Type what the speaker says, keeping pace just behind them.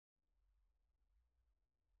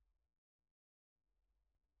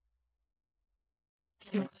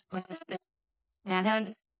Hey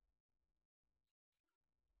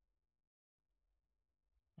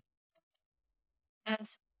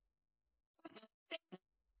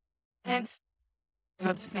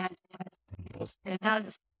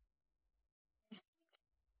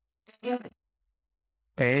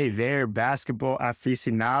there, basketball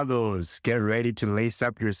aficionados. Get ready to lace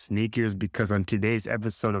up your sneakers because on today's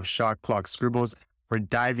episode of Shot Clock Scribbles, we're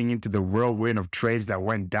diving into the whirlwind of trades that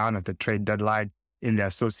went down at the trade deadline in the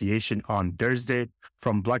association on Thursday.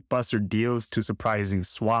 From blockbuster deals to surprising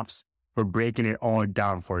swaps, we're breaking it all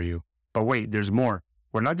down for you. But wait, there's more.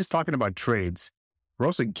 We're not just talking about trades. We're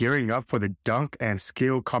also gearing up for the dunk and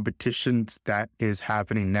skill competitions that is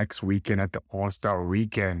happening next weekend at the All-Star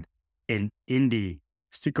Weekend in Indy.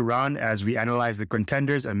 Stick around as we analyze the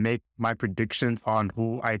contenders and make my predictions on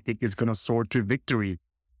who I think is going to soar to victory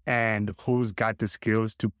and who's got the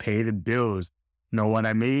skills to pay the bills. Know what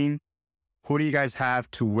I mean? Who do you guys have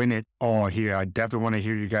to win it all here? I definitely want to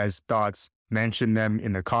hear you guys' thoughts. Mention them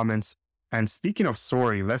in the comments. And speaking of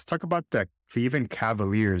soaring, let's talk about the Cleveland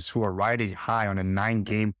Cavaliers who are riding high on a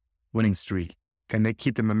 9-game winning streak. Can they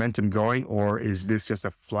keep the momentum going, or is this just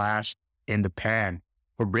a flash in the pan?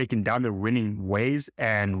 We're breaking down their winning ways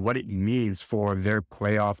and what it means for their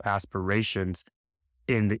playoff aspirations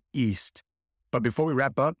in the East. But before we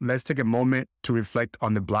wrap up, let's take a moment to reflect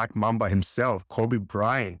on the Black Mamba himself, Kobe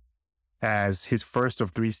Bryant, as his first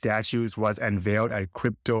of 3 statues was unveiled at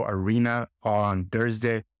Crypto Arena on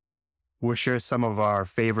Thursday. We'll share some of our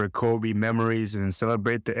favorite Kobe memories and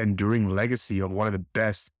celebrate the enduring legacy of one of the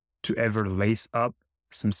best to ever lace up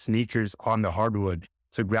some sneakers on the hardwood.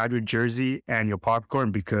 So grab your jersey and your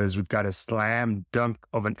popcorn because we've got a slam dunk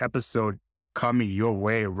of an episode coming your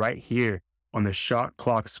way right here on the Shot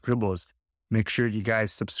Clock Scribbles. Make sure you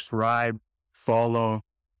guys subscribe, follow,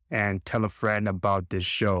 and tell a friend about this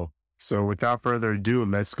show. So without further ado,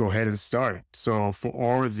 let's go ahead and start. So for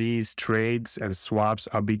all of these trades and swaps,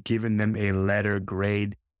 I'll be giving them a letter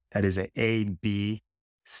grade that is an A, B,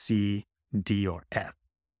 C, D, or F.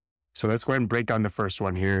 So let's go ahead and break down the first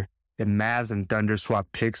one here. The Mavs and Thunder swap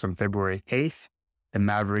picks on February 8th. The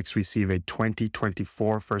Mavericks receive a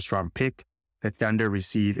 2024 first-round pick. The Thunder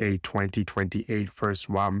receive a 2028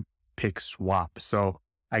 first-round pick swap. So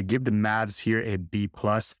I give the Mavs here a B+.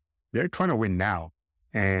 They're trying to win now.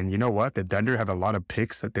 And you know what? The Thunder have a lot of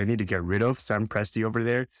picks that they need to get rid of. Sam Presti over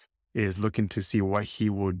there is looking to see what he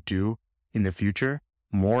will do in the future.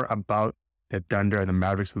 More about the Thunder and the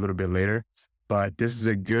Mavericks a little bit later. But this is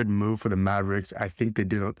a good move for the Mavericks. I think they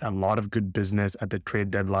did a lot of good business at the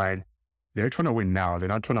trade deadline. They're trying to win now. They're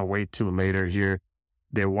not trying to wait till later here.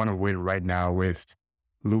 They want to win right now with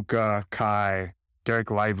Luka, Kai,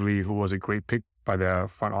 Derek Lively, who was a great pick by the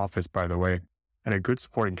front office, by the way, and a good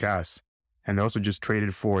supporting cast. And they also just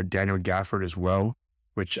traded for Daniel Gafford as well,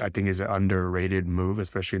 which I think is an underrated move,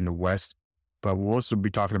 especially in the West. But we'll also be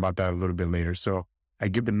talking about that a little bit later. So I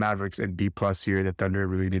give the Mavericks a B+ here. The Thunder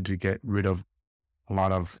really need to get rid of a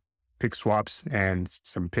lot of pick swaps and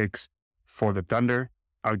some picks for the Thunder.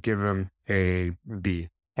 I'll give them a B.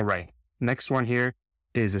 All right. Next one here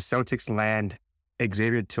is the Celtics land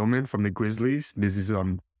Xavier Tillman from the Grizzlies. This is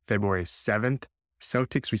on February 7th.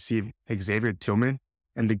 Celtics receive Xavier Tillman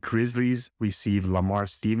and the Grizzlies receive Lamar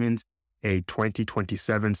Stevens, a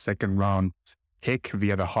 2027 second round pick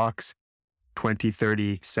via the Hawks,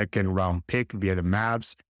 2030 second round pick via the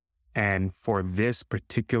Mavs. And for this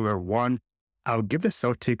particular one, I'll give the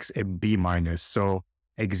Celtics a B-. So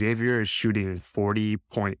Xavier is shooting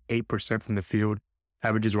 40.8% from the field,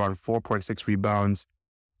 averages around 4.6 rebounds,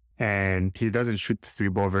 and he doesn't shoot the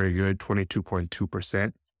 3-ball very good,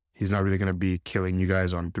 22.2%. He's not really going to be killing you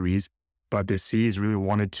guys on threes, but the C's really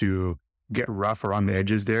wanted to get rough around the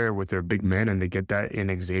edges there with their big men, and they get that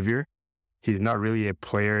in Xavier. He's not really a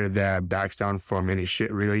player that backs down from any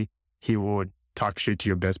shit, really. He would talk shit to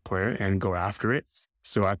your best player and go after it.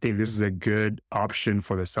 So I think this is a good option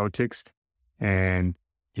for the Celtics. And,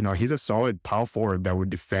 you know, he's a solid power forward that would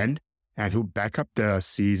defend and who back up the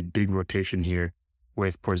C's big rotation here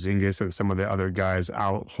with Porzingis and some of the other guys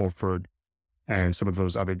out, Horford, and some of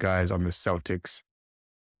those other guys on the Celtics.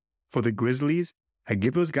 For the Grizzlies, I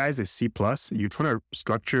give those guys a C+. You're trying to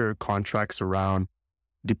structure contracts around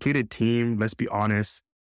depleted team. Let's be honest.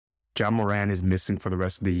 Ja Morant is missing for the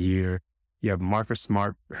rest of the year. You have Marcus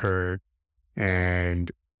Smart hurt,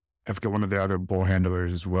 and I forget one of the other ball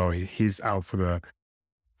handlers as well. He's out for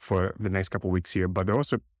the next couple of weeks here, but they're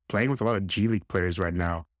also playing with a lot of G League players right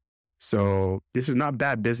now. So this is not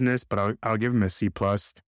bad business, but I'll give him a C+.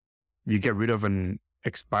 You get rid of an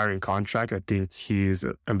expiring contract. I think he's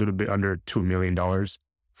a little bit under $2 million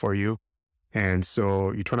for you. And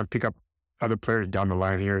so you're trying to pick up other players down the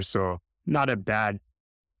line here. So not a bad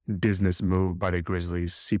business move by the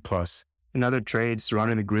Grizzlies, C+. Another trade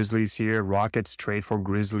surrounding the Grizzlies here. Rockets trade for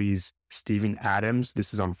Grizzlies Steven Adams.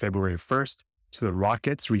 This is on February 1st. So the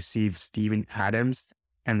Rockets receive Steven Adams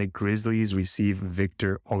and the Grizzlies receive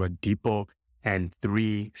Victor Oladipo and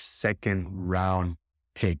 3 second-round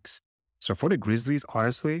picks. So for the Grizzlies,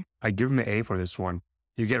 honestly, I give them an A for this one.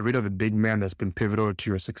 You get rid of the big man that's been pivotal to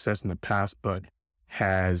your success in the past, but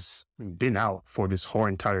has been out for this whole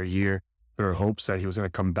entire year. There are hopes that he was going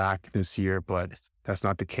to come back this year, but that's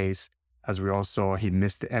not the case. As we all saw, he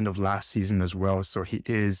missed the end of last season as well. So he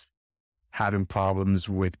is having problems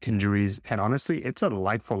with injuries. And honestly, it's a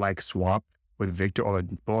like-for-like swap with Victor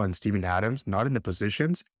Oladipo and Steven Adams, not in the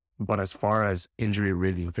positions, but as far as injury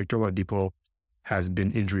riddle. Victor Oladipo has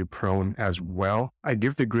been injury prone as well. I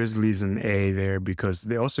give the Grizzlies an A there because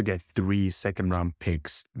they also get 3 second-round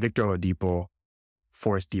picks. Victor Oladipo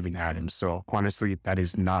for Steven Adams. So honestly, that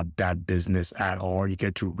is not bad business at all. You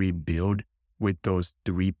get to rebuild with those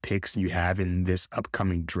 3 picks you have in this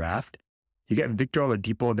upcoming draft. You get Victor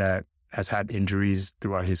Oladipo that has had injuries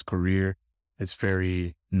throughout his career. It's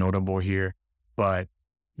very notable here, but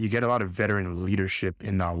you get a lot of veteran leadership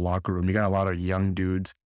in that locker room. You got a lot of young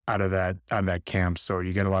dudes out of that camp. So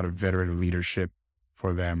you get a lot of veteran leadership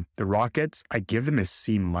for them. The Rockets, I give them a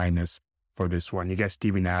C- for this one. You get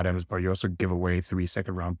Steven Adams, but you also give away 3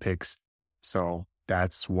 second-round picks. So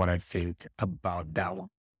that's what I think about that one.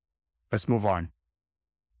 Let's move on.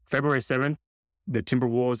 February 7th, the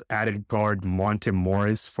Timberwolves added guard Monte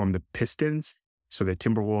Morris from the Pistons. So the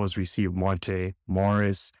Timberwolves received Monte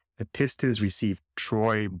Morris. The Pistons received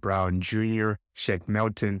Troy Brown Jr., Shake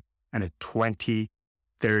Milton, and a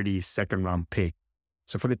 2030 second-round pick.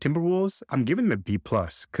 So for the Timberwolves, I'm giving them a B+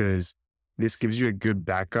 because this gives you a good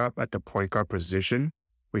backup at the point guard position.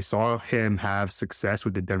 We saw him have success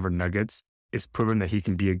with the Denver Nuggets. It's proven that he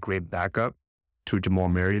can be a great backup to Jamal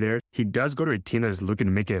Murray there. He does go to a team that is looking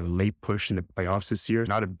to make a late push in the playoffs this year.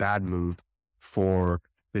 Not a bad move for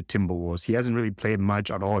the Timberwolves. He hasn't really played much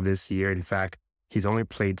at all this year. In fact, he's only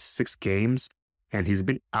played 6 games and he's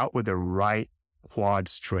been out with a right quad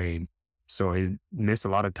strain. So he missed a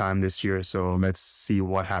lot of time this year. So let's see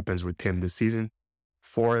what happens with him this season.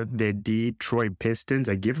 For the Detroit Pistons,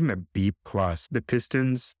 I give him a B+. The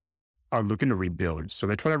Pistons are looking to rebuild. So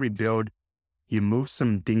they're trying to rebuild. You move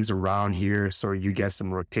some things around here so you get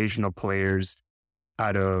some rotational players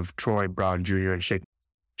out of Troy Brown Jr. and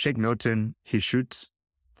Shake Milton. He shoots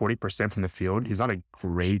 40% from the field. He's not a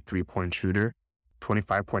great three-point shooter,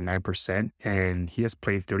 25.9%, and he has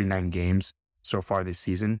played 39 games so far this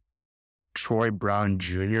season. Troy Brown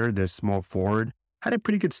Jr., the small forward, had a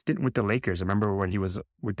pretty good stint with the Lakers. I remember when he was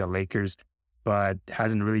with the Lakers, but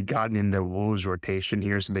hasn't really gotten in the Wolves rotation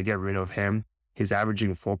here, so they get rid of him. He's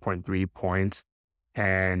averaging 4.3 points,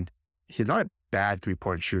 and he's not a bad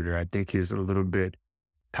three-point shooter. I think he's a little bit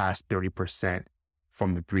past 30%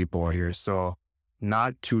 from the three-ball here, so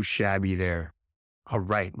not too shabby there. All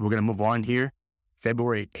right, we're going to move on here.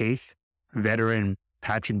 February 8th, veteran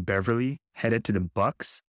Patrick Beverley headed to the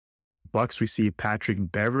Bucks. Bucks receive Patrick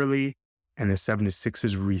Beverley, and the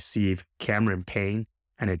 76ers receive Cameron Payne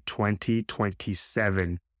and a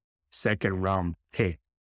 2027 second-round pick.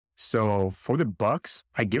 So for the Bucks,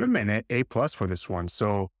 I give them an A+ for this one.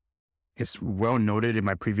 So it's well noted in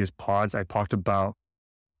my previous pods. I talked about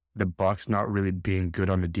the Bucks not really being good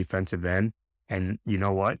on the defensive end. And you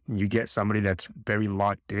know what? You get somebody that's very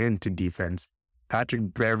locked into defense.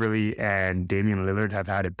 Patrick Beverley and Damian Lillard have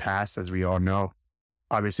had it pass, as we all know.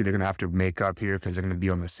 Obviously, they're going to have to make up here because they're going to be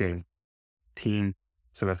on the same team.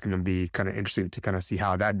 So that's going to be kind of interesting to kind of see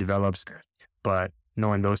how that develops. But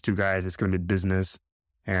knowing those two guys, it's going to be business.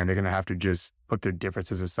 And they're going to have to just put their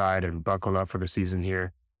differences aside and buckle up for the season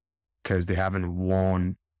here because they haven't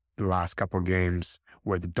won the last couple of games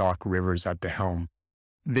with Doc Rivers at the helm.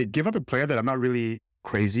 They give up a player that I'm not really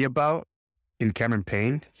crazy about in Cameron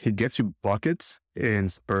Payne. He gets you buckets in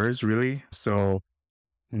Spurs, really. So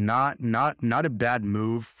not a bad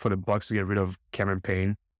move for the Bucks to get rid of Cameron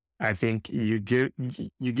Payne. I think you give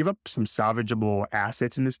up some salvageable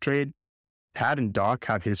assets in this trade. Pat and Doc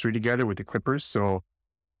have history together with the Clippers, so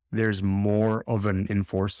there's more of an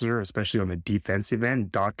enforcer, especially on the defensive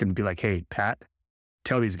end. Doc can be like, hey, Pat,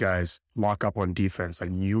 tell these guys, lock up on defense. Like,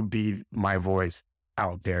 you be my voice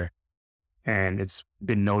out there. And it's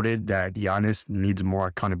been noted that Giannis needs more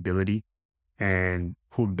accountability. And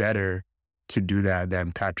who better to do that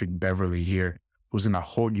than Patrick Beverley here, who's going to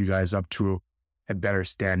hold you guys up to a better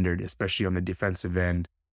standard, especially on the defensive end.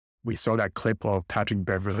 We saw that clip of Patrick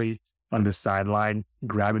Beverley on the sideline,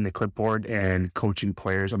 grabbing the clipboard and coaching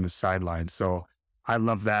players on the sideline. So I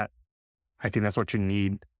love that. I think that's what you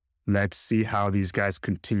need. Let's see how these guys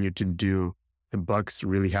continue to do. The Bucks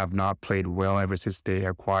really have not played well ever since they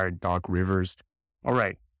acquired Doc Rivers. All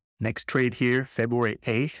right, next trade here, February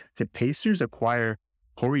 8th, the Pacers acquire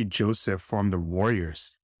Corey Joseph from the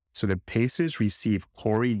Warriors. So the Pacers receive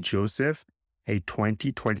Corey Joseph, a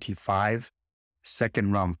 2025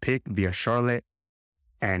 second-round pick via Charlotte,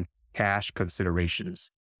 and cash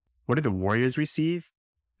considerations. What did the Warriors receive?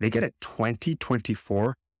 They get a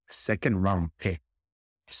 2024 second-round pick.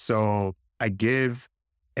 So I give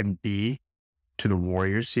a B to the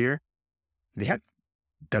Warriors here. They have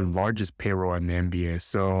the largest payroll in the NBA.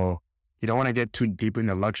 So you don't want to get too deep in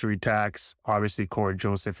the luxury tax. Obviously, Corey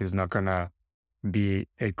Joseph is not going to be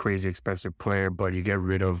a crazy expensive player, but you get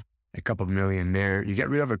rid of a couple million there. You get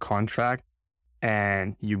rid of a contract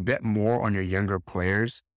and you bet more on your younger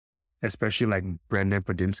players, especially like Brendan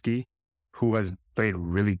Podimski, who has played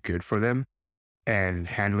really good for them and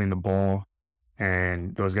handling the ball.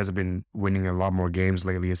 And those guys have been winning a lot more games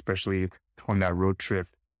lately, especially on that road trip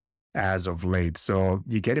as of late. So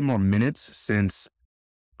you get him more minutes since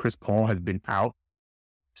Chris Paul has been out.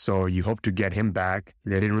 So you hope to get him back.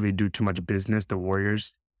 They didn't really do too much business, the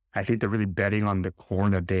Warriors. I think they're really betting on the core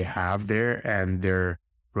that they have there and their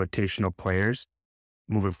rotational players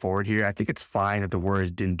moving forward here. I think it's fine that the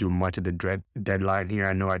Warriors didn't do much at the deadline here.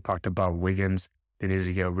 I know I talked about Wiggins. They needed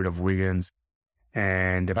to get rid of Wiggins.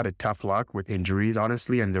 And they've had a tough luck with injuries,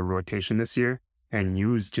 honestly, and their rotation this year. And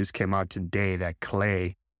news just came out today that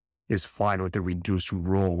Klay is fine with the reduced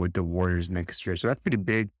role with the Warriors next year. So that's pretty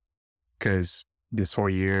big because this whole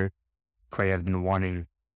year, Klay has been wanting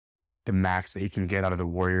the max that he can get out of the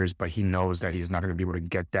Warriors, but he knows that he's not going to be able to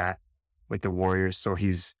get that with the Warriors. So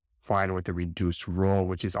he's fine with the reduced role,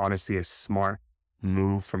 which is honestly a smart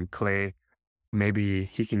move from Klay. Maybe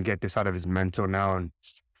he can get this out of his mental now and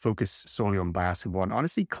focus solely on basketball. And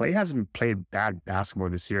honestly, Klay hasn't played bad basketball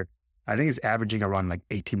this year. I think he's averaging around like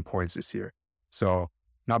 18 points this year. So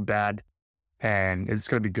not bad. And it's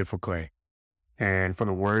going to be good for Klay. And for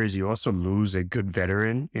the Warriors, you also lose a good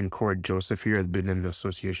veteran in Corey Joseph here, has been in the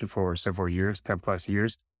association for several years, 10 plus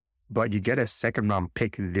years. But you get a second round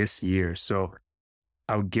pick this year. So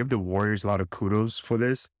I'll give the Warriors a lot of kudos for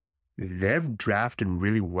this. They've drafted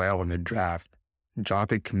really well in the draft.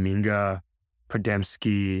 Jonathan Kuminga,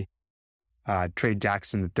 Podemski, Trey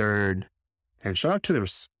Jackson III. And shout out to their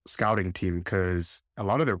scouting team because a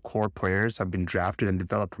lot of their core players have been drafted and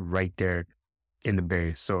developed right there in the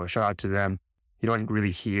Bay. So shout out to them. You don't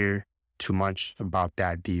really hear too much about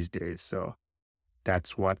that these days. So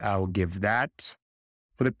that's what I'll give that.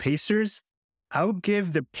 For the Pacers, I'll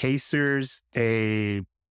give the Pacers a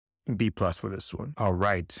B+ for this one. All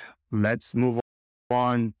right, let's move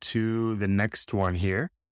on to the next one here.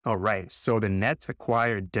 All right, so the Nets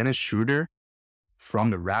acquired Dennis Schroeder from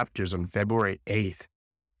the Raptors on February 8th.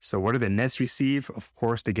 So what do the Nets receive? Of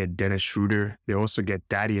course, they get Dennis Schroeder. They also get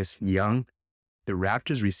Thaddeus Young. The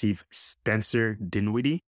Raptors receive Spencer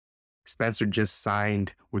Dinwiddie. Spencer just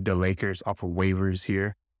signed with the Lakers off of waivers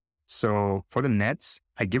here. So for the Nets,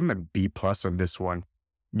 I give him a B+ on this one.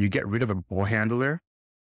 You get rid of a ball handler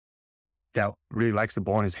that really likes the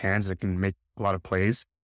ball in his hands that can make a lot of plays.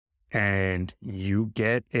 And you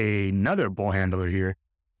get another ball handler here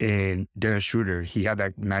in Dennis Schroeder. He had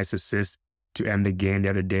that nice assist to end the game the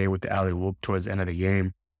other day with the alley-oop towards the end of the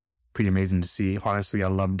game. Pretty amazing to see. Honestly, I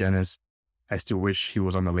love Dennis. I still wish he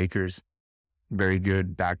was on the Lakers. Very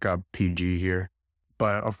good backup PG here.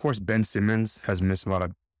 But of course, Ben Simmons has missed a lot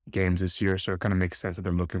of games this year, so it kind of makes sense that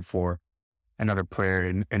they're looking for another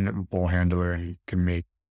player and a ball handler who can make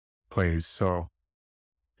plays. So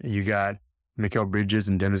you got Mikal Bridges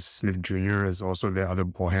and Dennis Smith Jr. as also the other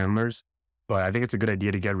ball handlers. But I think it's a good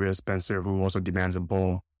idea to get rid of Spencer, who also demands a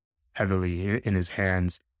ball heavily in his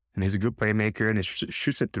hands. And he's a good playmaker and he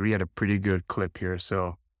shoots a three at a pretty good clip here.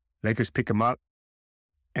 So Lakers pick him up.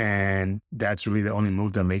 And that's really the only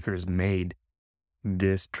move the Lakers made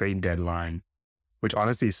this trade deadline, which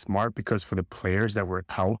honestly is smart because for the players that were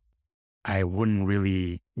out, I wouldn't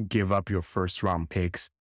really give up your first round picks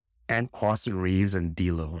and Austin Reeves and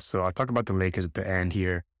D'Lo. So I'll talk about the Lakers at the end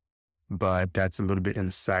here, but that's a little bit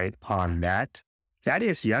insight on that.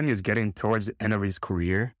 Thaddeus Young is getting towards the end of his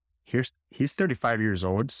career. He's 35 years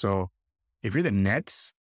old. So if you're the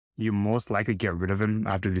Nets, you most likely get rid of him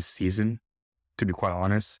after this season. To be quite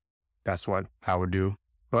honest, that's what I would do.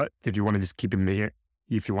 But if you want to just keep him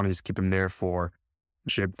there, for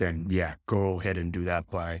chip, then yeah, go ahead and do that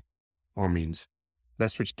by all means.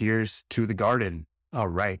 Let's switch gears to the Garden. All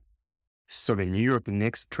right. So the New York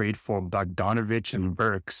Knicks trade for Bogdanovich and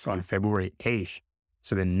Burks on February 8th.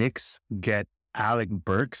 So the Knicks get Alec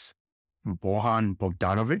Burks, Bojan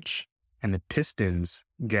Bogdanovich, And the Pistons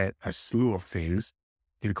get a slew of things,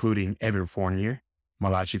 including Evan Fournier,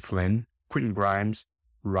 Malachi Flynn, Quentin Grimes,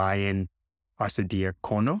 Ryan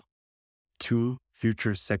Arcidiacono, 2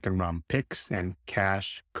 future second-round picks, and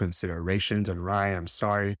cash considerations. And Ryan, I'm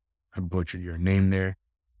sorry, I butchered your name there.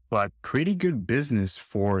 But pretty good business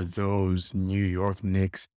for those New York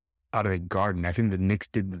Knicks out of the Garden. I think the Knicks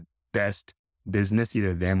did the best business,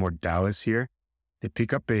 either them or Dallas here. They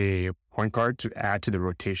pick up a point guard to add to the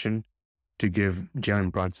rotation to give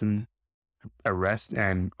Jalen Brunson a rest,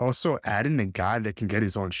 and also add in a guy that can get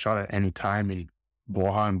his own shot at any time in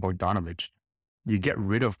Bojan Bogdanovic. You get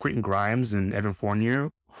rid of Quentin Grimes and Evan Fournier,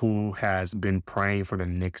 who has been praying for the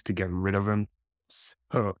Knicks to get rid of him.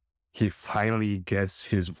 So he finally gets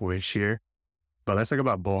his wish here. But let's talk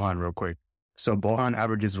about Bojan real quick. So Bojan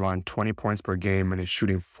averages around 20 points per game and is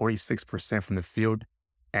shooting 46% from the field.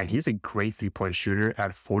 And he's a great three-point shooter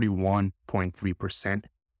at 41.3%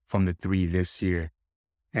 from the three this year.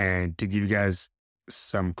 And to give you guys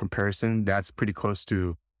some comparison, that's pretty close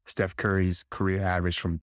to Steph Curry's career average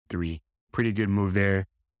from three. Pretty good move there.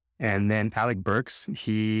 And then Alec Burks,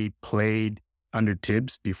 he played under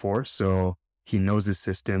Tibbs before, so he knows the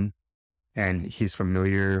system and he's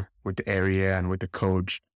familiar with the area and with the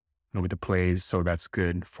coach and with the plays, so that's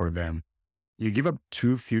good for them. You give up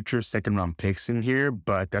 2 future second-round picks in here,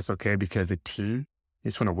 but that's okay because the team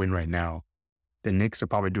is going to win right now. The Knicks are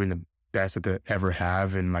probably doing the best that they ever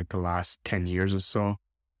have in like the last 10 years or so,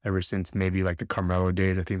 ever since maybe like the Carmelo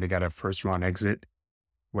days. I think they got a first-round exit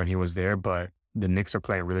when he was there, but the Knicks are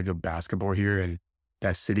playing really good basketball here, and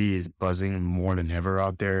that city is buzzing more than ever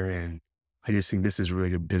out there, and I just think this is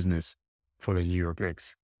really good business for the New York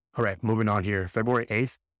Knicks. All right, moving on here. February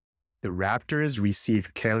 8th, the Raptors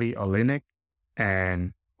receive Kelly Olynyk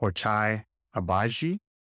and Ochai Agbaji,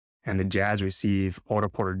 and the Jazz receive Otto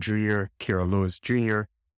Porter Jr., Kira Lewis Jr.,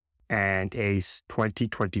 and a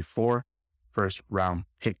 2024 first-round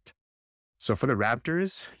pick. So for the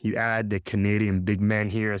Raptors, you add the Canadian big man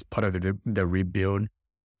here as part of the rebuild.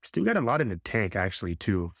 Still got a lot in the tank, actually,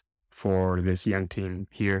 too, for this young team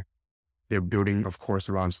here. They're building, of course,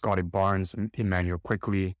 around Scotty Barnes, Emmanuel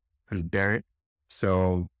Quickley, and Barrett.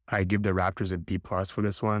 So I give the Raptors a B+ for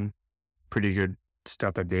this one. Pretty good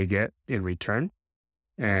stuff that they get in return.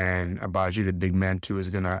 And Agbaji, the big man, too, is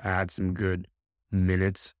going to add some good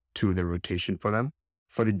minutes to the rotation for them.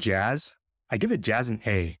 For the Jazz, I give the Jazz an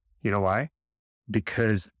A. You know why?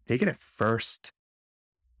 Because they get a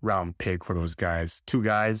first-round pick for those guys. 2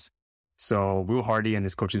 guys. So Will Hardy and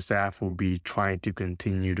his coaching staff will be trying to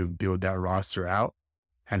continue to build that roster out.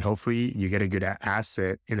 And hopefully you get a good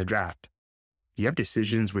asset in the draft. You have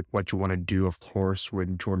decisions with what you want to do, of course,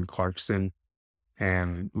 with Jordan Clarkson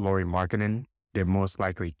and Lauri Markkanen. They most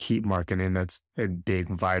likely keep Markkanen. That's a big,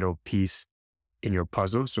 vital piece in your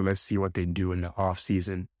puzzle. So let's see what they do in the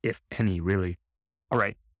offseason, if any, really. All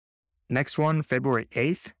right. Next one, February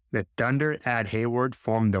 8th, the Thunder add Hayward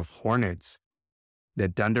from the Hornets. The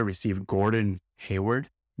Thunder receive Gordon Hayward.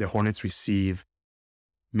 The Hornets receive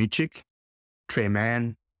Micic, Trey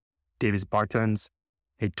Mann, Davis Bertans,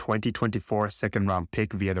 a 2024 second-round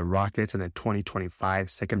pick via the Rockets, and a 2025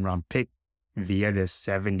 second-round pick via the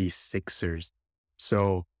 76ers.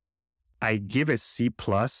 So I give a C+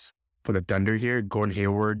 for the Thunder here. Gordon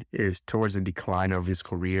Hayward is towards the decline of his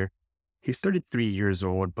career. He's 33 years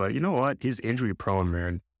old, but you know what? He's injury prone,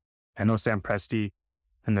 man. I know Sam Presti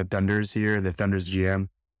and the Thunder's here, the Thunder's GM.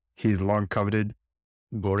 He's long coveted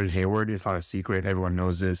Gordon Hayward. It's not a secret. Everyone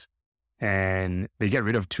knows this. And they get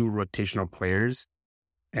rid of 2 rotational players,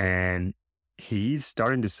 and he's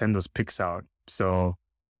starting to send those picks out. So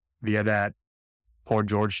via that Paul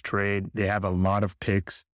George trade, they have a lot of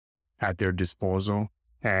picks at their disposal,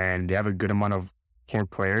 and they have a good amount of young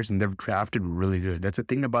players, and they've drafted really good. That's the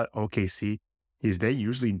thing about OKC, is they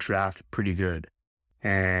usually draft pretty good.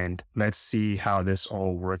 And let's see how this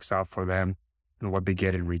all works out for them and what they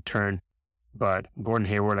get in return. But Gordon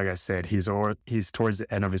Hayward, like I said, he's towards the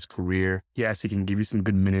end of his career. Yes, he can give you some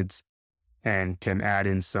good minutes and can add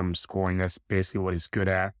in some scoring. That's basically what he's good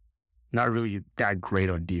at. Not really that great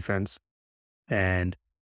on defense. And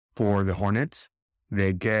for the Hornets,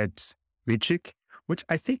 they get Micic, which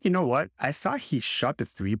I think, you know what? I thought he shot the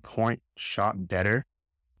 3-point shot better,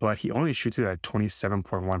 but he only shoots it at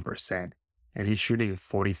 27.1%. And he's shooting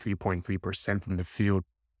 43.3% from the field,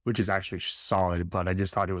 which is actually solid, but I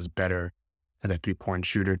just thought it was better at a 3-point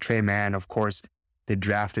shooter. Trey Mann, of course, they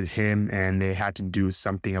drafted him and they had to do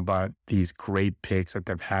something about these great picks that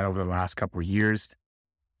they've had over the last couple of years.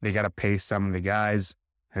 They got to pay some of the guys,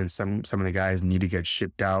 and some of the guys need to get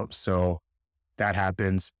shipped out. So that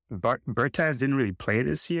happens. But Bertans didn't really play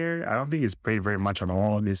this year. I don't think he's played very much at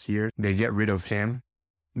all this year. They get rid of him.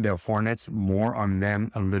 The Hornets, more on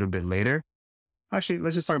them a little bit later. Actually,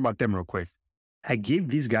 let's just talk about them real quick. I gave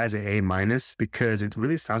these guys an A- because it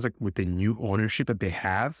really sounds like with the new ownership that they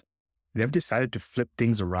have, they've decided to flip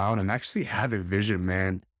things around and actually have a vision,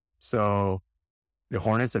 man. So the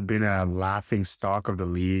Hornets have been a laughing stock of the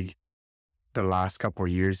league the last couple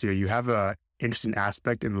of years here. You have a interesting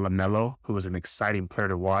aspect in LaMelo, who was an exciting player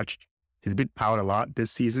to watch. He's been out a lot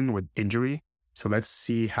this season with injury. So let's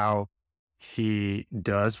see how he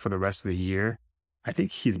does for the rest of the year. I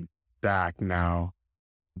think he's back now,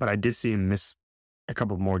 but I did see him miss a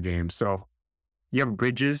couple more games. So you have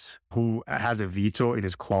Bridges, who has a veto in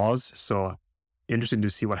his clause. So interesting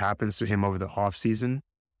to see what happens to him over the offseason.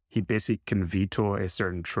 He basically can veto a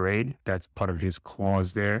certain trade. That's part of his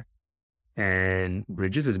clause there. And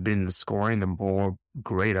Bridges has been scoring the ball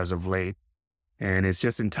great as of late. And it's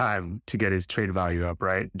just in time to get his trade value up,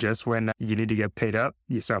 right? Just when you need to get paid up,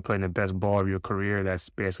 you start playing the best ball of your career. That's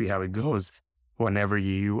basically how it goes whenever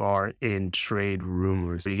you are in trade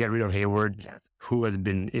rumors. You get rid of Hayward, who has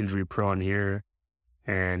been injury prone here,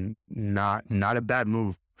 and not a bad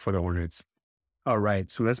move for the Hornets. All right,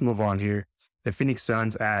 so let's move on here. The Phoenix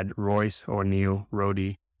Suns add Royce O'Neal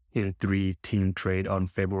Roddy in 3-team trade on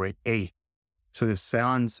February 8th. So the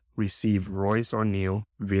Suns receive Royce O'Neal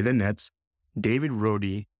via the Nets, David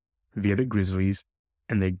Roddy via the Grizzlies,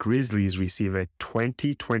 and the Grizzlies receive a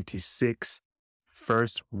 2026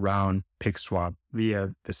 first-round pick swap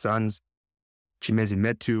via the Suns, Chimezie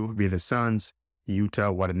Metu via the Suns,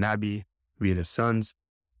 Yuta Watanabe via the Suns.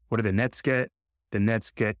 What do the Nets get? The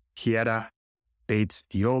Nets get Keita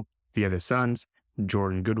Bates-Diop via the Suns,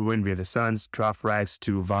 Jordan Goodwin via the Suns, draft rights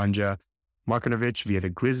to Vanja Markovic via the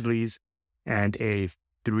Grizzlies, and a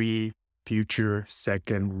 3 future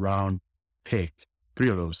second-round pick. 3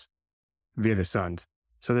 of those via the Suns.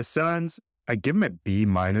 So the Suns, I give them a B-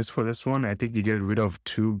 for this one. I think you get rid of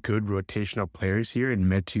 2 good rotational players here in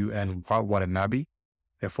Metu and Watanabe,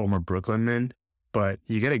 their former Brooklyn men. But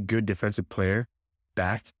you get a good defensive player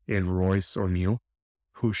back in Royce O'Neal,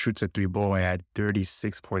 who shoots a 3-ball at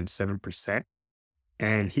 36.7%.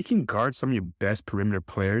 And he can guard some of your best perimeter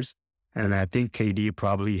players. And I think KD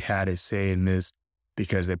probably had a say in this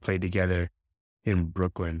because they played together in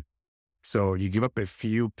Brooklyn. So you give up a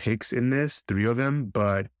few picks in this, 3 of them,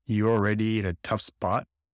 but you're already in a tough spot.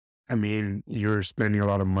 I mean, you're spending a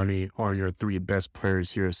lot of money on your 3 best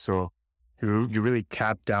players here. So you're really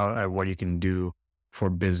capped out at what you can do for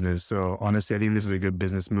business. So honestly, I think this is a good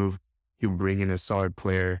business move. You bring in a solid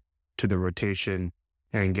player to the rotation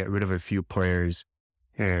and get rid of a few players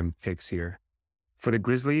and picks here. For the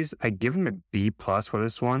Grizzlies, I give them a B+ for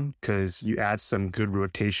this one because you add some good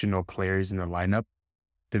rotational players in the lineup.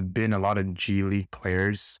 There've been a lot of G League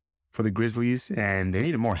players for the Grizzlies, and they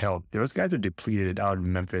needed more help. Those guys are depleted out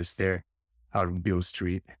in Memphis there, out of Beale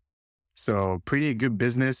Street. So pretty good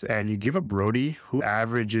business, and you give up Brody, who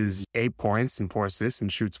averages 8 points and 4 assists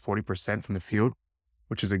and shoots 40% from the field,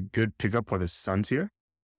 which is a good pickup for the Suns here.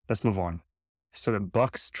 Let's move on. So the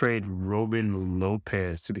Bucks trade Robin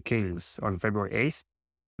Lopez to the Kings on February 8th.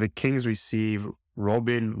 The Kings receive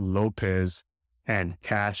Robin Lopez and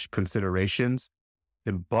cash considerations.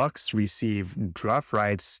 The Bucks receive draft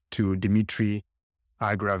rights to Dimitri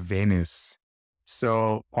Agravanis.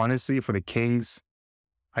 So honestly, for the Kings,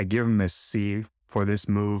 I give them a C for this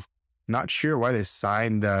move. Not sure why they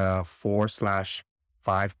signed the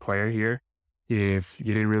 4/5 player here if you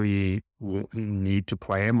didn't really need to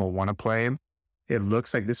play him or want to play him. It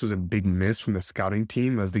looks like this was a big miss from the scouting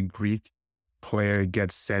team as the Greek player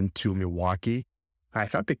gets sent to Milwaukee. I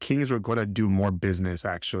thought the Kings were going to do more business,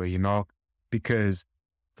 actually, because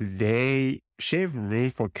they shaved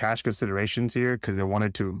room for cash considerations here because they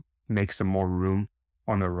wanted to make some more room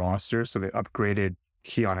on the roster. So they upgraded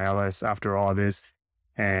Keon Ellis after all this,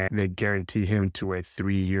 and they guarantee him to a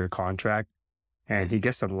 3-year contract. And he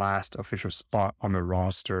gets the last official spot on the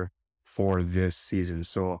roster for this season.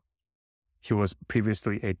 So he was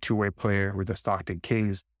previously a 2-way player with the Stockton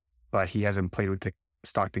Kings, but he hasn't played with the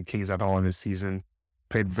Stockton Kings at all in this season.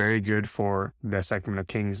 Played very good for the Sacramento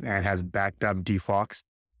Kings and has backed up D Fox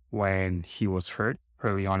when he was hurt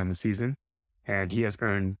early on in the season, and he has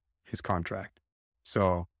earned his contract.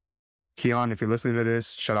 So, Keon, if you're listening to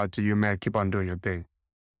this, shout out to you, man. Keep on doing your thing.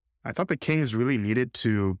 I thought the Kings really needed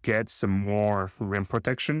to get some more rim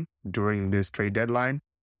protection during this trade deadline.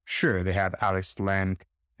 Sure, they have Alex Len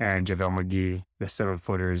and JaVale McGee, the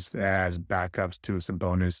 7-footers, as backups to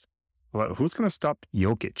Sabonis. Well, who's going to stop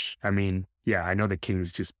Jokic? I mean, yeah, I know the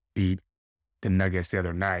Kings just beat the Nuggets the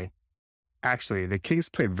other night, Actually, the Kings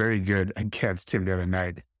played very good against him the other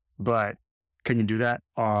night, but can you do that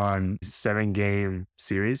on 7-game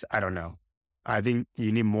series? I don't know. I think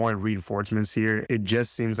you need more reinforcements here. It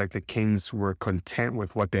just seems like the Kings were content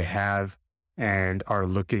with what they have and are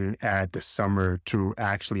looking at the summer to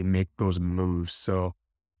actually make those moves. So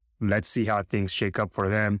let's see how things shake up for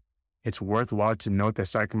them. It's worthwhile to note that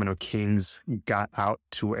Sacramento Kings got out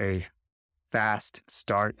to a fast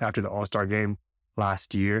start after the All-Star game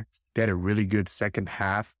last year. They had a really good second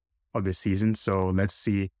half of the season. So let's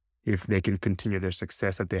see if they can continue their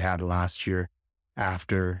success that they had last year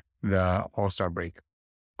after the All-Star break.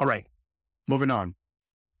 All right, moving on.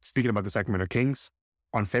 Speaking about the Sacramento Kings,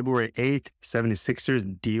 on February 8th,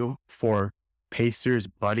 76ers deal for Pacers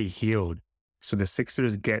Buddy Hield. So the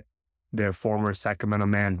Sixers get their former Sacramento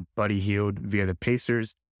man Buddy Hield via the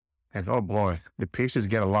Pacers. And oh boy, the Pacers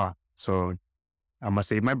get a lot. So I must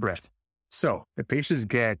save my breath. So the Pacers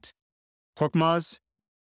get Korkmaz,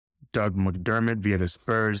 Doug McDermott via the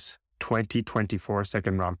Spurs, 2024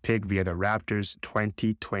 second-round pick via the Raptors,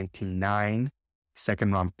 2029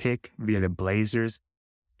 second-round pick via the Blazers,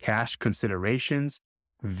 cash considerations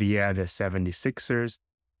via the 76ers,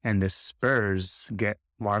 and the Spurs get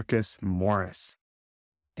Marcus Morris,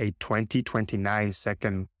 a 2029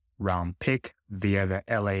 second-round pick via the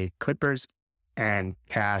LA Clippers, and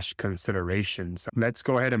cash considerations. Let's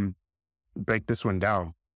go ahead and break this one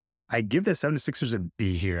down. I give the 76ers a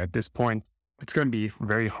B here. At this point, it's going to be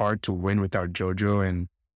very hard to win without JoJo, and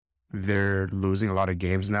they're losing a lot of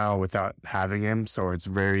games now without having him. So it's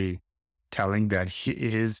very telling that he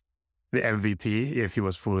is the MVP if he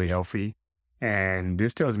was fully healthy. And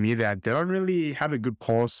this tells me that they don't really have a good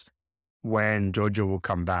pulse when JoJo will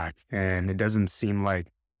come back. And it doesn't seem like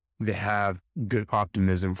they have good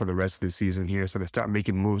optimism for the rest of the season here. So they start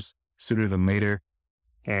making moves sooner than later.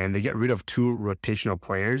 And they get rid of 2 rotational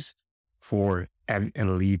players for an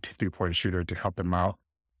elite three-point shooter to help them out,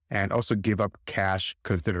 and also give up cash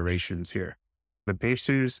considerations here. The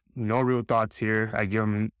Pacers, no real thoughts here. I give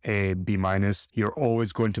them a B-. You're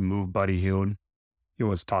always going to move Buddy Hield. It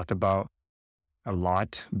was talked about a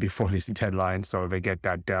lot before this deadline, so they get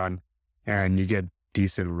that done, and you get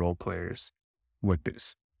decent role players with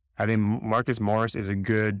this. I think Marcus Morris is a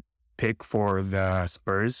good pick for the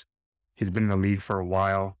Spurs. He's been in the league for a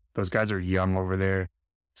while. Those guys are young over there.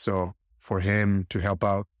 So for him to help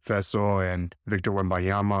out Vessel and Victor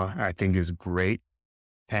Wembanyama, I think is great.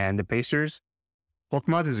 And the Pacers,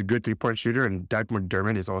 Korkmaz is a good three-point shooter, and Doug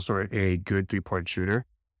McDermott is also a good three-point shooter.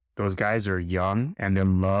 Those guys are young, and they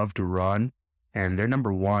love to run, and they're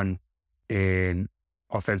number 1 in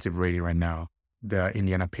offensive rating right now. The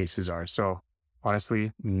Indiana Pacers are. So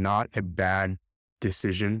honestly, not a bad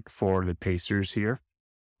decision for the Pacers here.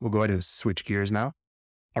 We'll go ahead and switch gears now.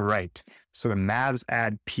 All right. So the Mavs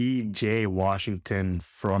add PJ Washington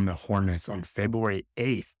from the Hornets on February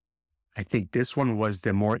 8th. I think this one was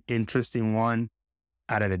the more interesting one.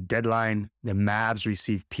 Out of the deadline, the Mavs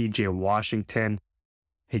received PJ Washington,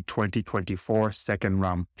 a 2024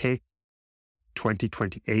 second-round pick,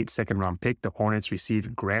 2028 second-round pick. The Hornets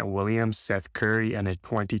received Grant Williams, Seth Curry, and a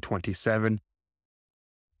 2027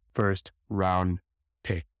 first-round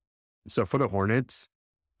pick. So for the Hornets,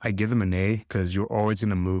 I give them an A because you're always going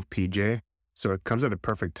to move PJ. So it comes at a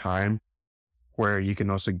perfect time where you can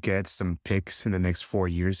also get some picks in the next 4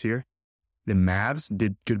 years here. The Mavs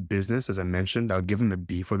did good business, as I mentioned. I'll give them a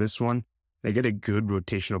B for this one. They get a good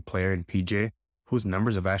rotational player in PJ, whose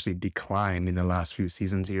numbers have actually declined in the last few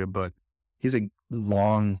seasons here, but he's a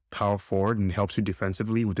long power forward and helps you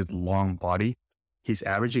defensively with his long body. He's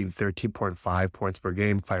averaging 13.5 points per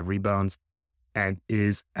game, 5 rebounds, and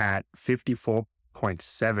is at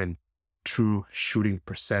 54.7 true shooting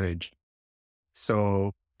percentage.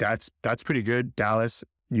 So that's pretty good. Dallas,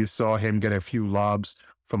 you saw him get a few lobs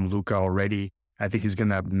from Luka already. I think he's going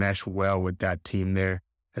to mesh well with that team there,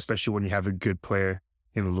 especially when you have a good player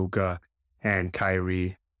in Luka and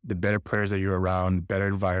Kyrie. The better players that you're around, better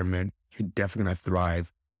environment, you're definitely going to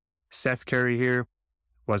thrive. Seth Curry here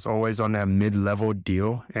was always on a mid-level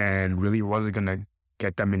deal and really wasn't going to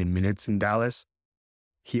get that many minutes in Dallas.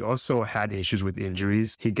 He also had issues with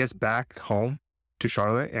injuries. He gets back home to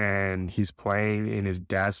Charlotte and he's playing in his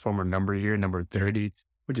dad's former number here, number 30,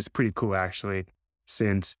 which is pretty cool actually,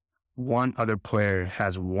 since one other player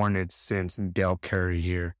has worn it since Del Curry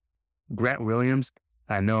here. Grant Williams,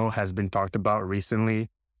 I know, has been talked about recently.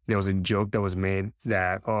 There was a joke that was made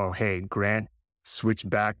that, oh, hey, Grant switched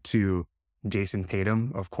back to Jason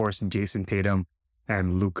Tatum. Of course, Jason Tatum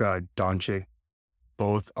and Luka Doncic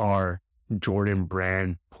both are Jordan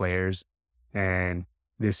Brand players. And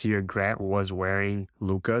this year, Grant was wearing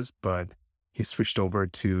Luka's, but he switched over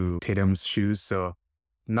to Tatum's shoes. So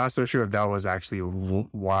not so sure if that was actually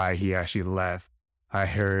why he actually left. I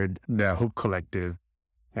heard the Hoop Collective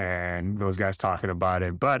and those guys talking about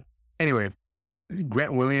it. But anyway,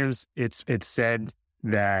 Grant Williams, it's said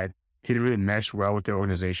that he didn't really mesh well with the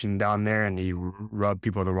organization down there and he rubbed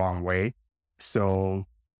people the wrong way. So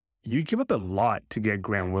you give up a lot to get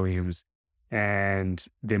Grant Williams, and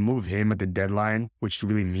they move him at the deadline, which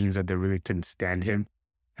really means that they really couldn't stand him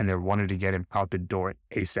and they wanted to get him out the door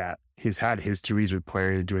ASAP. He's had histories with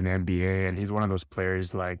players during the NBA, and he's one of those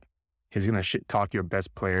players like he's going to shit talk your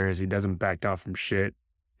best players. He doesn't back down from shit,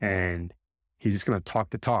 and he's just going to talk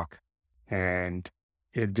the talk. And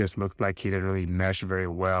it just looked like he didn't really mesh very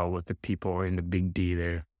well with the people in the big D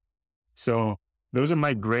there. So those are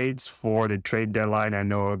my grades for the trade deadline. I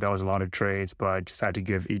know that was a lot of trades, but I just had to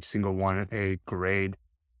give each single one a grade.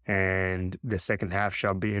 And the second half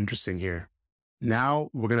shall be interesting here. Now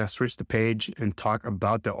we're going to switch the page and talk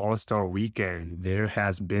about the All-Star Weekend. There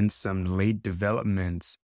has been some late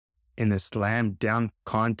developments in the slam dunk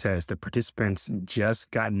contest. The participants just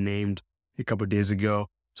got named a couple of days ago.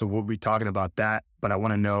 So we'll be talking about that. But I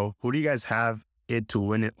want to know, who do you guys have it to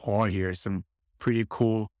win it all here? Some pretty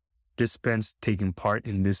cool participants taking part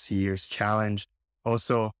in this year's challenge.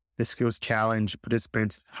 Also, the Skills Challenge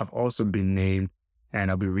participants have also been named, and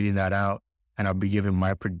I'll be reading that out. And I'll be giving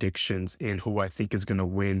my predictions in who I think is going to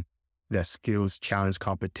win the Skills Challenge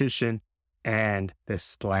competition and the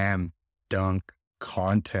Slam Dunk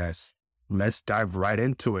contest. Let's dive right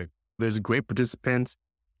into it. There's great participants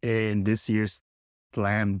in this year's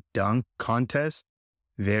Slam Dunk contest.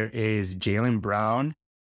 There is Jaylen Brown,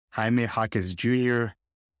 Jaime Jaquez Jr.,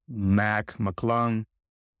 Mac McClung,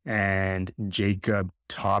 and Jacob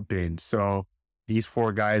Toppin. So these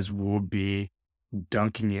four guys will be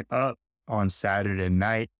dunking it up on Saturday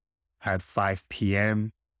night at 5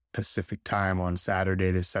 p.m. Pacific time on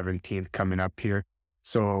Saturday the 17th coming up here.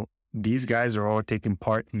 So these guys are all taking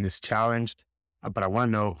part in this challenge, but I want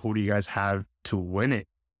to know, who do you guys have to win it?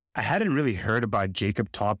 I hadn't really heard about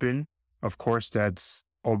Jacob Toppin. Of course, that's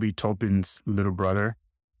Obi Toppin's little brother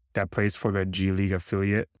that plays for the G League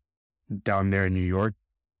affiliate down there in New York.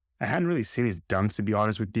 I hadn't really seen his dunks, to be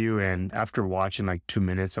honest with you. And after watching like 2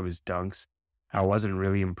 minutes of his dunks, I wasn't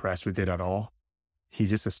really impressed with it at all. He's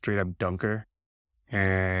just a straight up dunker.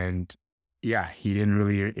 And yeah, he didn't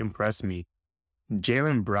really impress me.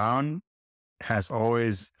 Jaylen Brown has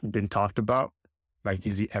always been talked about. Like,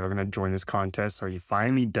 is he ever going to join this contest? So he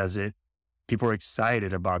finally does it. People are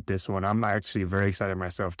excited about this one. I'm actually very excited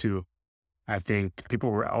myself too. I think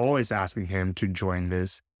people were always asking him to join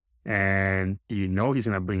this. And you know he's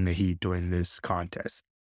going to bring the heat during this contest.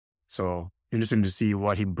 So interesting to see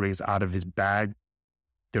what he brings out of his bag.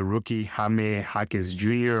 The rookie, Jaime Jaquez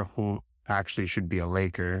Jr., who actually should be a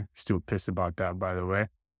Laker. Still pissed about that, by the way.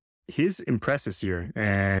 He's impressed this year,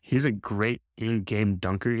 and he's a great in-game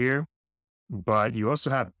dunker here. But you also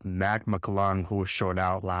have Mac McClung, who showed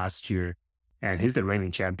out last year, and he's the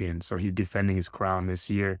reigning champion. So he's defending his crown this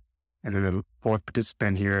year. And then the fourth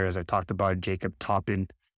participant here, as I talked about, Jacob Toppin,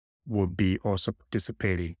 will be also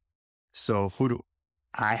participating. So who do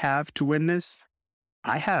I have to win this?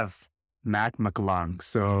 I have Mac McClung.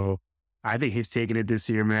 So I think he's taking it this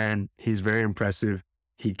year, man. He's very impressive.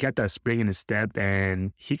 He got that spring in his step,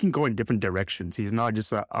 and he can go in different directions. He's not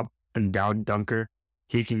just an up and down dunker.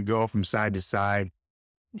 He can go from side to side.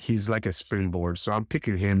 He's like a springboard. So I'm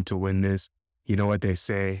picking him to win this. You know what they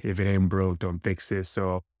say, if it ain't broke, don't fix it.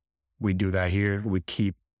 So we do that here. We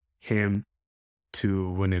keep him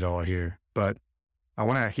to win it all here. But I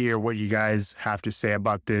want to hear what you guys have to say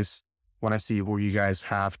about this. Want to see who you guys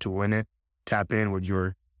have to win it. Tap in with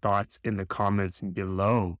your thoughts in the comments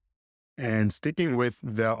below. And sticking with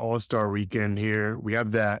the All-Star Weekend here, we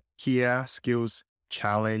have the Kia Skills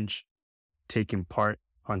Challenge taking part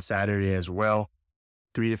on Saturday as well.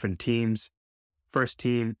 3 different teams. First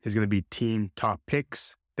team is going to be Team Top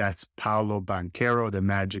Picks. That's Paolo Banchero, the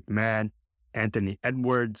Magic Man, Anthony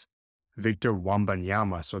Edwards, Victor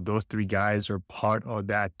Wembanyama. So those 3 guys are part of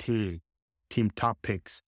that team. Team Top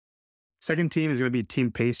Picks. Second team is going to be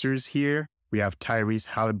Team Pacers here. We have Tyrese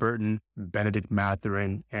Halliburton, Benedict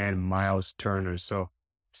Mathurin, and Miles Turner. So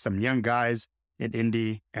some young guys in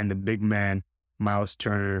Indy, and the big man, Miles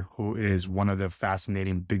Turner, who is one of the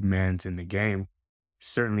fascinating big men in the game,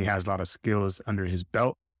 certainly has a lot of skills under his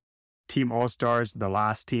belt. Team All-Stars, the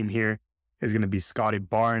last team here, is going to be Scotty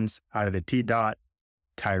Barnes out of the T-Dot,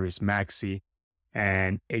 Tyrese Maxey,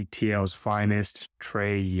 and ATL's finest,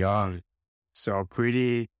 Trae Young. So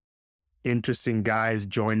pretty interesting guys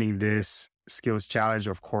joining this skills challenge.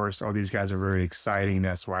 Of course, all these guys are very exciting.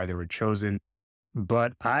 That's why they were chosen.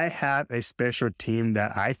 But I have a special team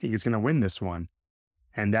that I think is going to win this one.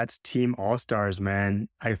 And that's Team All-Stars, man.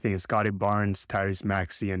 I think Scotty Barnes, Tyrese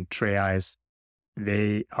Maxey, and Trey Ice,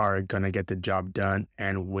 they are going to get the job done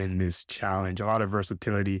and win this challenge. A lot of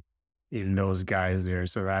versatility in those guys there.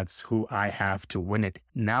 So that's who I have to win it.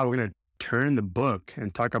 Now we're going to turn the book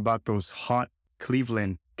and talk about those hot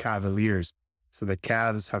Cleveland Cavaliers. So the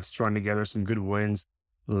Cavs have strung together some good wins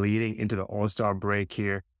leading into the All-Star break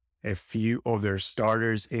here. A few of their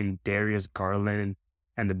starters in Darius Garland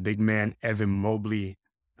and the big man, Evan Mobley.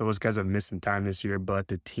 Those guys have missed some time this year, but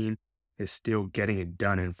the team is still getting it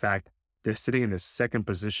done. In fact, they're sitting in the second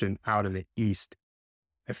position out in the East.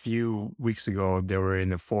 A few weeks ago, they were in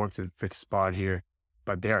the 4th and 5th spot here,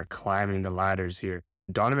 but they are climbing the ladders here.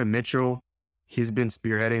 Donovan Mitchell, he's been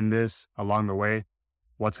spearheading this along the way.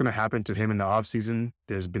 What's going to happen to him in the offseason?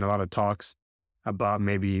 There's been a lot of talks about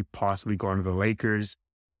maybe possibly going to the Lakers.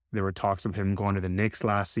 There were talks of him going to the Knicks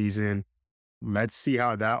last season. Let's see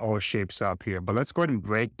how that all shapes up here. But let's go ahead and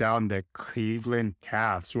break down the Cleveland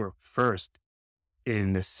Cavs, who are first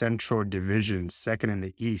in the Central Division, second in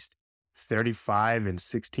the East,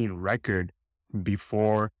 35-16 record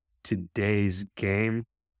before today's game.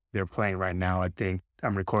 They're playing right now. I think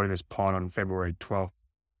I'm recording this pod on February 12th.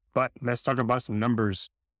 But let's talk about some numbers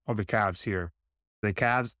of the Cavs here. The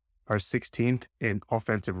Cavs are 16th in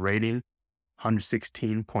offensive rating,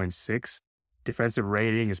 116.6. Defensive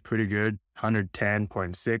rating is pretty good,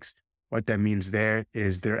 110.6. What that means there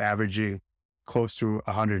is they're averaging close to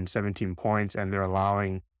 117 points and they're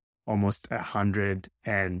allowing almost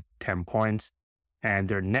 110 points. And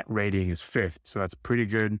their net rating is 5th. So that's pretty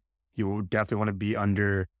good. You will definitely want to be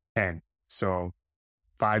under 10. So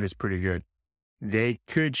 5 is pretty good. They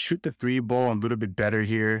could shoot the 3 ball a little bit better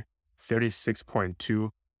here,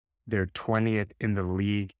 36.2. They're 20th in the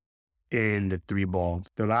league in the 3 ball.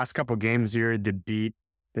 The last couple games here, they beat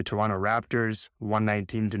the Toronto Raptors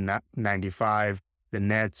 119-95, the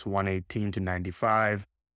Nets 118-95,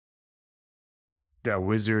 the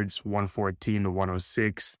Wizards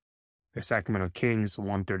 114-106, the Sacramento Kings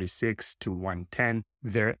 136-110.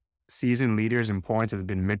 Their season leaders in points have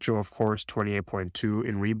been Mitchell, of course, 28.2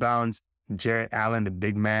 in rebounds, Jarrett Allen, the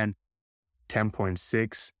big man,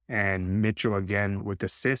 10.6, and Mitchell again with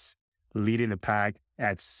assists, leading the pack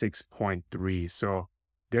at 6.3. So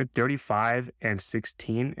they're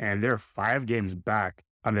 35-16, and they're 5 games back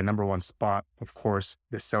on the number 1 spot. Of course,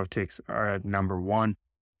 the Celtics are at number 1.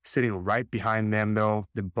 Sitting right behind them, though,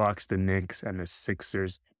 the Bucks, the Knicks, and the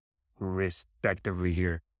Sixers, respectively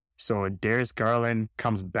here. So Darius Garland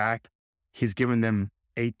comes back. He's given them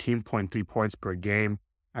 18.3 points per game.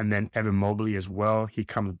 And then Evan Mobley as well. He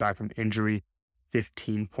comes back from injury.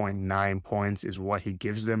 15.9 points is what he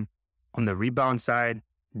gives them. On the rebound side,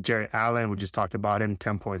 Jarrett Allen, we just talked about him,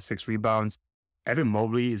 10.6 rebounds. Evan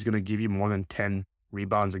Mobley is going to give you more than 10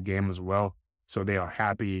 rebounds a game as well. So they are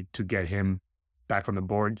happy to get him back on the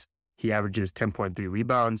boards. He averages 10.3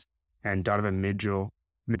 rebounds, and Donovan Mitchell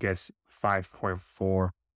gets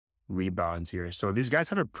 5.4 rebounds here. So these guys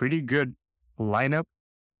have a pretty good lineup.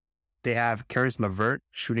 They have Caris LeVert,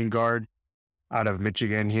 shooting guard out of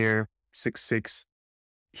Michigan here, 6'6".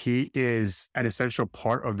 He is an essential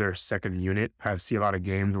part of their second unit. I've seen a lot of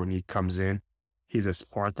games when he comes in. He's a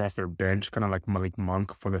spark off their bench, kind of like Malik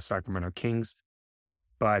Monk for the Sacramento Kings.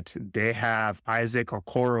 But they have Isaac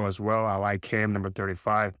Okoro as well. I like him, number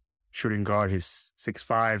 35, shooting guard. He's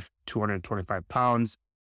 6'5", 225 pounds.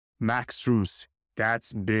 Max Strus,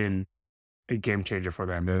 that's been a game changer for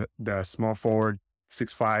them. The small forward,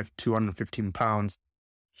 6'5", 215 pounds.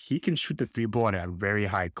 He can shoot the 3 ball at a very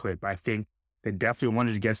high clip. I think they definitely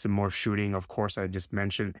wanted to get some more shooting. Of course, I just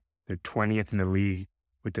mentioned they're 20th in the league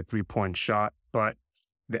with the 3-point shot, but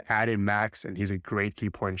they added Max, and he's a great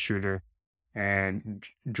 3-point shooter. And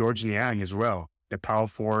George Niang as well, the power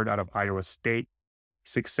forward out of Iowa State,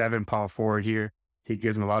 6'7" power forward here. He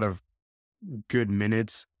gives them a lot of good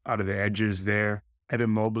minutes out of the edges there.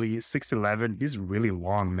 Evan Mobley, 6'11". He's really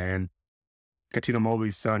long, man. Cuttino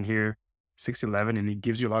Mobley's son here, 6'11", and he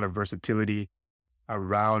gives you a lot of versatility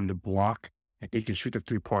around the block, and he can shoot the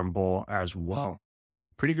 3-point ball as well.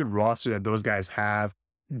 Pretty good roster that those guys have.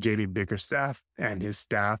 JB Bickerstaff and his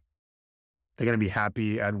staff, they're going to be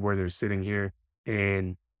happy at where they're sitting here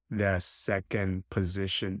in the second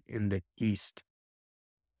position in the East.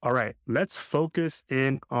 All right, let's focus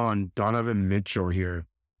in on Donovan Mitchell here.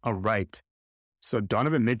 All right. So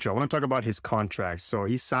Donovan Mitchell, I want to talk about his contract. So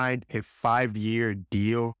he signed a 5-year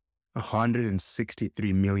deal,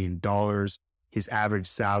 $163 million. His average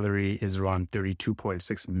salary is around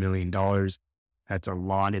 $32.6 million. That's a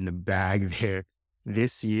lot in the bag there.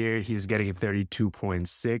 This year, he's getting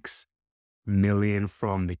 32.6. million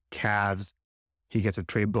from the Cavs. He gets a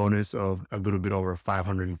trade bonus of a little bit over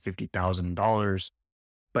 $550,000.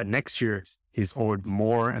 But next year, he's owed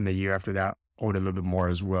more, and the year after that, owed a little bit more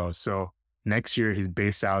as well. So next year, his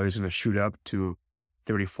base salary is going to shoot up to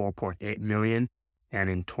 $34.8 million. And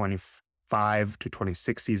in 25 to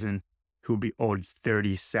 26 season, he'll be owed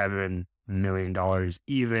 $37 million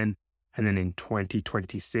even. And then in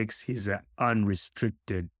 2026, he's an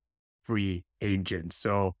unrestricted free agent.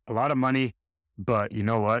 So a lot of money, but you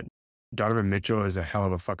know what? Donovan Mitchell is a hell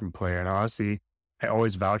of a fucking player. And honestly, I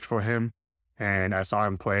always vouch for him. And I saw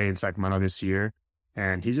him play in Sacramento this year.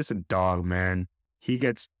 And he's just a dog, man. He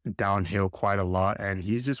gets downhill quite a lot. And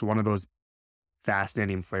he's just one of those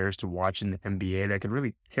fascinating players to watch in the NBA that can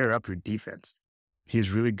really tear up your defense.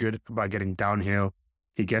 He's really good about getting downhill.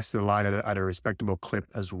 He gets to the line at a respectable clip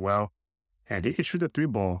as well. And he can shoot the three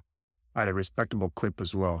ball at a respectable clip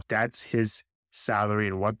as well. That's his salary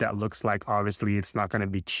and what that looks like. Obviously, it's not going to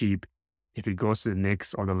be cheap. If he goes to the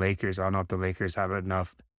Knicks or the Lakers, I don't know if the Lakers have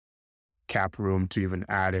enough cap room to even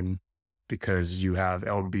add him, because you have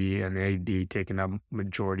LB and AD taking up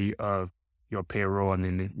majority of your payroll, and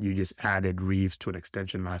then you just added Reeves to an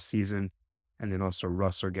extension last season, and then also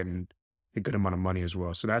Russ are getting a good amount of money as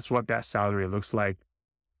well. So that's what that salary looks like.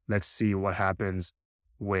 Let's see what happens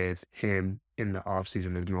with him in the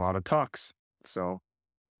offseason. There's been a lot of talks, so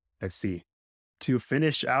let's see. To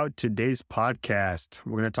finish out today's podcast,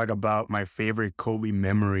 we're going to talk about my favorite Kobe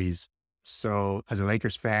memories. So as a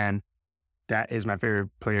Lakers fan, that is my favorite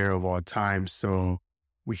player of all time. So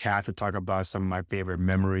we have to talk about some of my favorite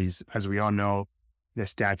memories. As we all know, the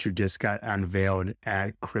statue just got unveiled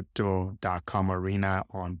at Crypto.com Arena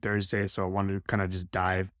on Thursday. So I wanted to kind of just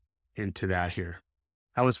dive into that here.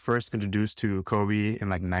 I was first introduced to Kobe in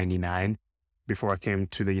like 99 before I came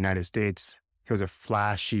to the United States. He was a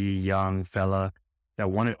flashy young fella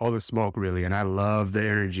that wanted all the smoke, really. And I loved the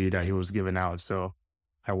energy that he was giving out. So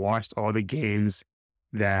I watched all the games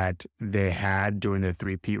that they had during the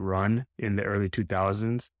three-peat run in the early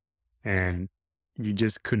 2000s. And you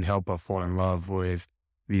just couldn't help but fall in love with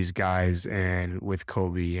these guys and with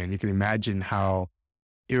Kobe. And you can imagine how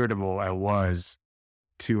irritable I was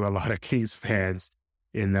to a lot of Kings fans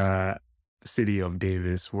in the city of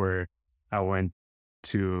Davis, where I went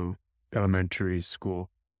to elementary school.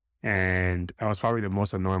 And I was probably the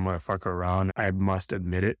most annoying motherfucker around. I must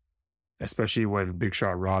admit it, especially when Big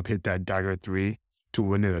Shot Rob hit that dagger three to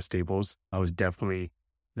win it at Staples. I was definitely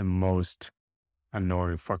the most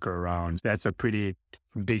annoying fucker around. That's a pretty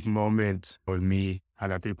big moment with me on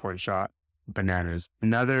that 3-point shot. Bananas.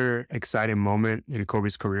 Another exciting moment in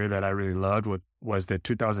Kobe's career that I really loved was the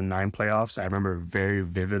 2009 playoffs. I remember very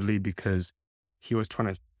vividly because he was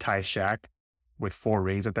trying to tie Shaq with 4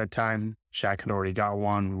 rings at that time. Shaq had already got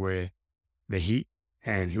one with the Heat,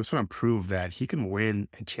 and he was trying to prove that he can win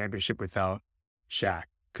a championship without Shaq,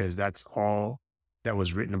 because that's all that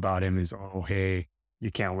was written about him is, oh, hey,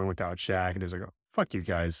 you can't win without Shaq. And it was like, oh, fuck you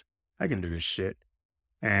guys. I can do this shit.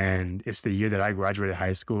 And it's the year that I graduated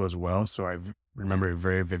high school as well. So I remember it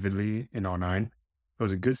very vividly in 2009. It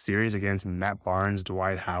was a good series against Matt Barnes,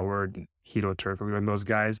 Dwight Howard, Hedo Turkoglu, and those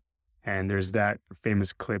guys. And there's that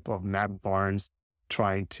famous clip of Matt Barnes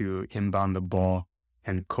trying to inbound the ball,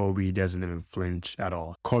 and Kobe doesn't even flinch at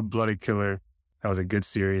all. Cold-blooded killer. That was a good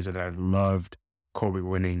series, and I loved Kobe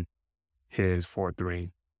winning his 4th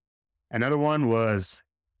ring. Another one was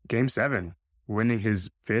Game 7, winning his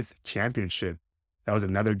 5th championship. That was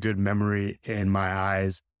another good memory in my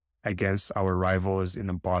eyes against our rivals in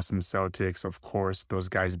the Boston Celtics. Of course, those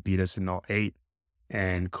guys beat us in 2008,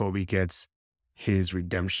 and Kobe gets his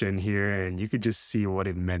redemption here, and you could just see what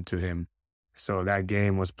it meant to him. So that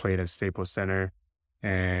game was played at Staples Center,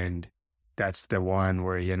 and that's the one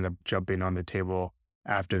where he ended up jumping on the table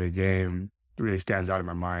after the game. It really stands out in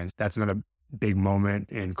my mind. That's another big moment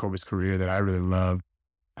in Kobe's career that I really loved.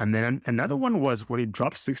 And then another one was when he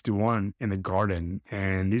dropped 61 in the Garden.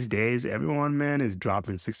 And these days, everyone, man, is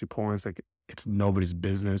dropping 60 points like it's nobody's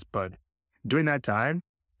business. But during that time,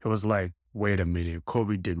 it was like, wait a minute,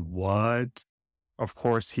 Kobe did what? Of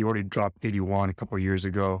course, he already dropped 81 a couple of years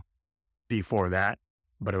ago before that.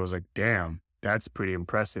 But it was like, damn, that's pretty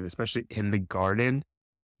impressive, especially in the Garden.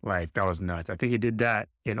 Like, that was nuts. I think he did that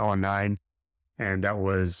in 2009. And that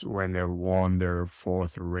was when they won their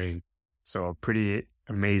 4th ring. So a pretty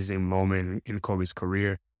amazing moment in Kobe's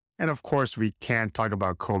career. And of course, we can't talk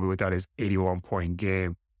about Kobe without his 81-point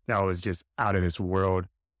game. That was just out of this world.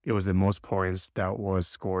 It was the most points that was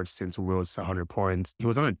scored since Wilt's 100 points. He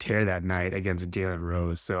was on a tear that night against Jalen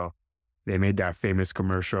Rose. So they made that famous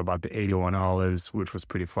commercial about the 81 olives, which was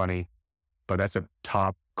pretty funny. But that's a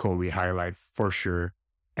top Kobe highlight for sure.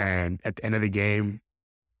 And at the end of the game,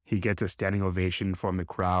 he gets a standing ovation from the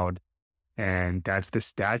crowd. And that's the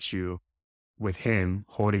statue with him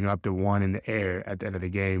holding up the one in the air at the end of the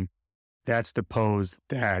game. That's the pose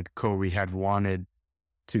that Kobe had wanted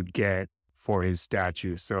to get for his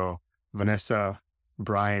statue. So Vanessa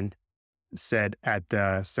Bryant said at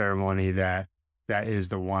the ceremony that that is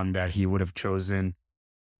the one that he would have chosen.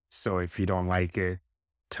 So if you don't like it,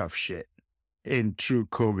 tough shit. In true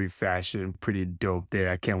Kobe fashion, pretty dope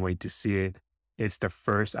there. I can't wait to see it. It's the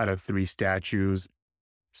first out of 3 statues.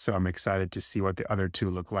 So I'm excited to see what the other 2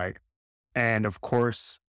 look like. And of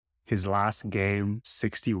course, his last game,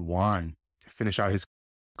 61, to finish out his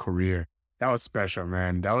career. That was special,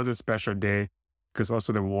 man. That was a special day because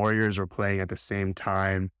also the Warriors were playing at the same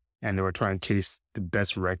time and they were trying to chase the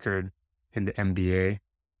best record in the NBA.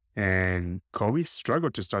 And Kobe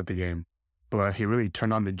struggled to start the game, but he really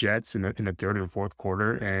turned on the Jets in the third and fourth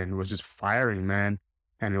quarter and was just firing, man.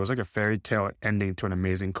 And it was like a fairy tale ending to an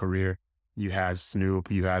amazing career. You had Snoop,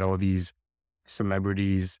 you had all these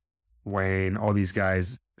celebrities, Wayne, all these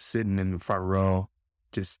guys sitting in the front row,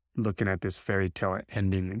 just looking at this fairy tale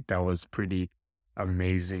ending that was pretty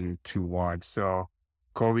amazing to watch. So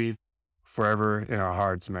Kobe, forever in our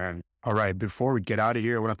hearts, man. All right, before we get out of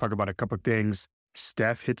here, I want to talk about a couple of things.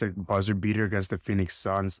 Steph hits a buzzer beater against the Phoenix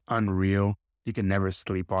Suns. Unreal. You can never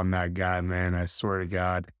sleep on that guy, man. I swear to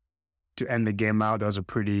God. To end the game out, that was a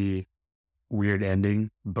pretty weird ending,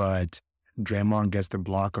 but Draymond gets the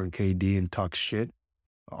block on KD and talks shit.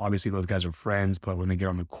 Obviously, those guys are friends, but when they get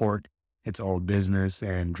on the court, it's old business,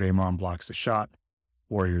 and Draymond blocks the shot.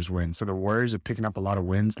 Warriors win. So the Warriors are picking up a lot of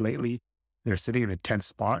wins lately. They're sitting in the 10th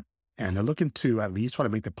spot, and they're looking to at least try to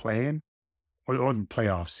make the play-in or the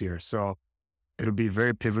playoffs here. So it'll be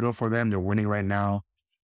very pivotal for them. They're winning right now.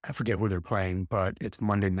 I forget who they're playing, but it's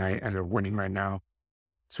Monday night, and they're winning right now.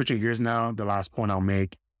 Switching gears now, the last point I'll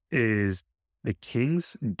make is the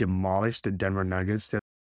Kings demolished the Denver Nuggets the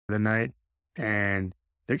other night, and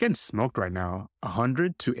they're getting smoked right now,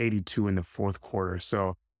 100-82 in the fourth quarter.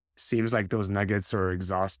 So seems like those Nuggets are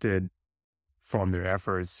exhausted from their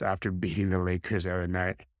efforts after beating the Lakers the other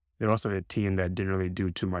night. They're also a team that didn't really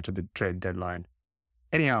do too much at the trade deadline.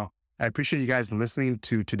 Anyhow, I appreciate you guys listening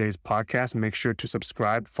to today's podcast. Make sure to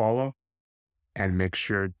subscribe, follow, and make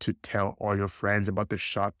sure to tell all your friends about the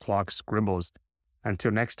Shot Clock Scribbles.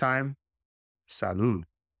 Until next time, salud.